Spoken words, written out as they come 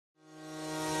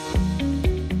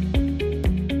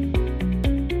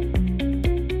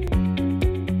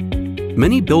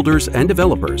Many builders and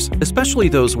developers, especially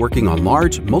those working on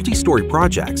large, multi-story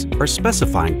projects, are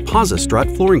specifying Posi Strut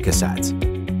flooring cassettes.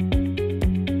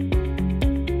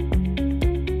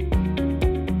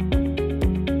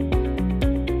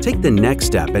 Take the next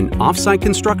step in off-site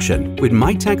construction with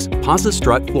MiTek's Posi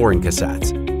Strut flooring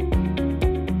cassettes.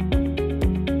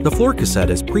 The floor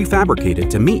cassette is prefabricated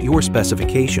to meet your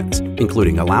specifications,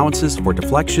 including allowances for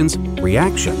deflections,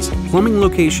 reactions, plumbing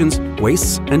locations,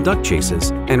 wastes and duct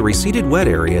chases, and reseated wet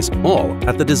areas, all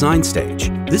at the design stage.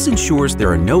 This ensures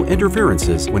there are no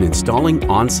interferences when installing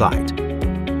on-site.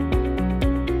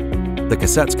 The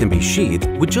cassettes can be sheathed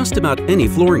with just about any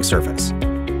flooring surface.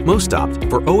 Most opt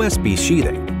for OSB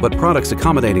sheathing, but products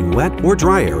accommodating wet or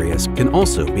dry areas can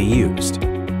also be used.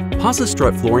 Posi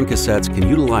Strut flooring cassettes can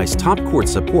utilize top-quart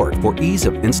support for ease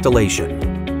of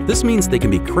installation. This means they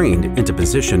can be craned into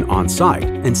position on-site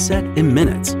and set in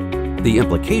minutes. The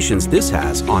implications this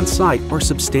has on-site are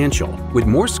substantial, with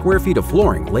more square feet of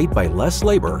flooring laid by less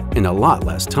labor in a lot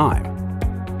less time.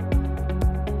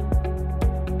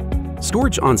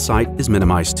 Storage on-site is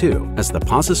minimized too, as the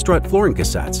Posi Strut flooring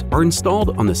cassettes are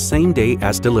installed on the same day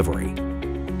as delivery.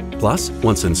 Plus,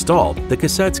 once installed, the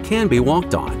cassettes can be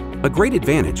walked on, a great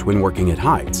advantage when working at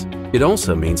heights. It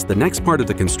also means the next part of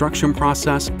the construction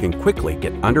process can quickly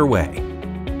get underway.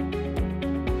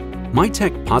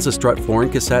 MiTek Posi Strut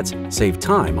flooring cassettes save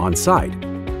time on site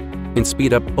and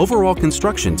speed up overall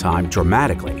construction time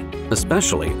dramatically,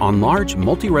 especially on large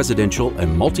multi-residential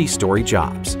and multi-story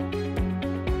jobs.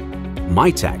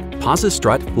 MiTek Posi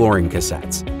Strut flooring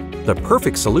cassettes, the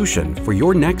perfect solution for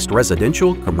your next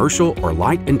residential, commercial, or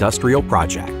light industrial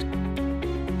project.